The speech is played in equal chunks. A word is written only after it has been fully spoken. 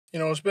You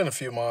know, it's been a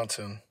few months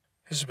and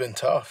this has been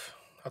tough.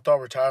 I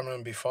thought retirement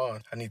would be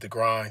fun. I need to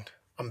grind.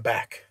 I'm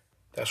back.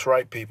 That's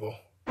right, people.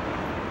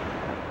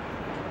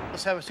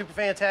 Let's have a super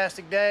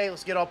fantastic day.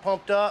 Let's get all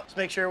pumped up. Let's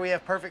make sure we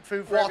have perfect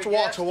food for every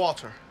guest.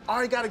 Walter. I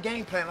already got a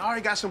game plan. I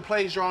already got some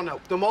plays drawn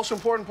up. The most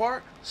important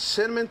part,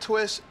 cinnamon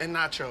twists and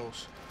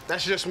nachos.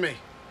 That's just me.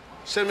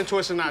 Cinnamon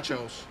twists and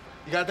nachos.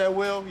 You got that,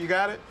 Will? You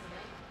got it?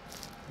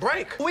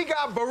 Break. We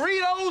got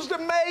burritos to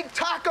make,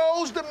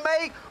 tacos to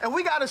make, and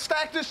we got to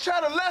stack this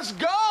cheddar. Let's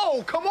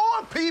go. Come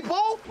on,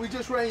 people. We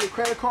just ran your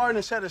credit card and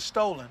it said it's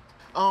stolen.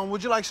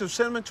 Would you like some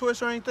cinnamon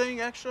twists or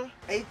anything extra?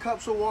 8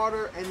 cups of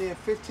water and then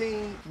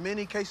 15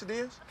 mini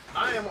quesadillas.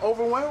 I am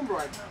overwhelmed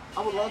right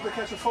now. I would love to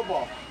catch a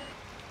football.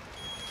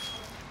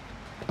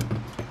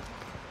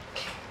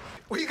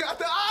 We got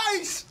the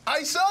ice.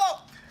 Ice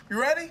up. You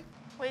ready?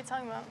 What are you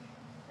talking about?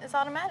 It's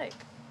automatic.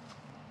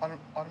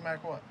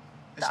 Automatic what?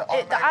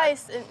 The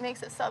ice, it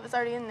makes it sub. It's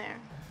already in there.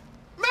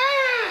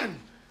 Man!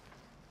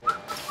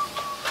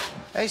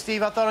 Hey,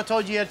 Steve, I thought I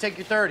told you had to take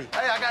your 30.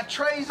 Hey, I got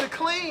trays to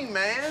clean,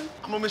 man.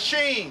 I'm a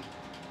machine.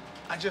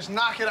 I just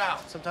knock it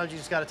out. Sometimes you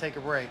just got to take a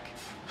break.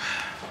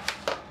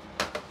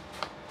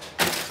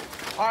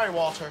 All right,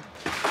 Walter.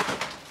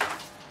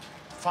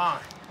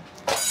 Fine.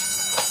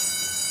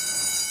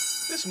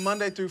 This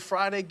Monday through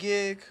Friday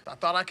gig, I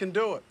thought I can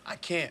do it. I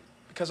can't,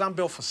 because I'm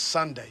built for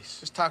Sundays.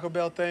 This Taco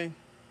Bell thing,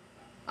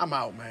 I'm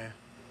out, man.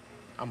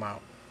 I'm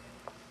out.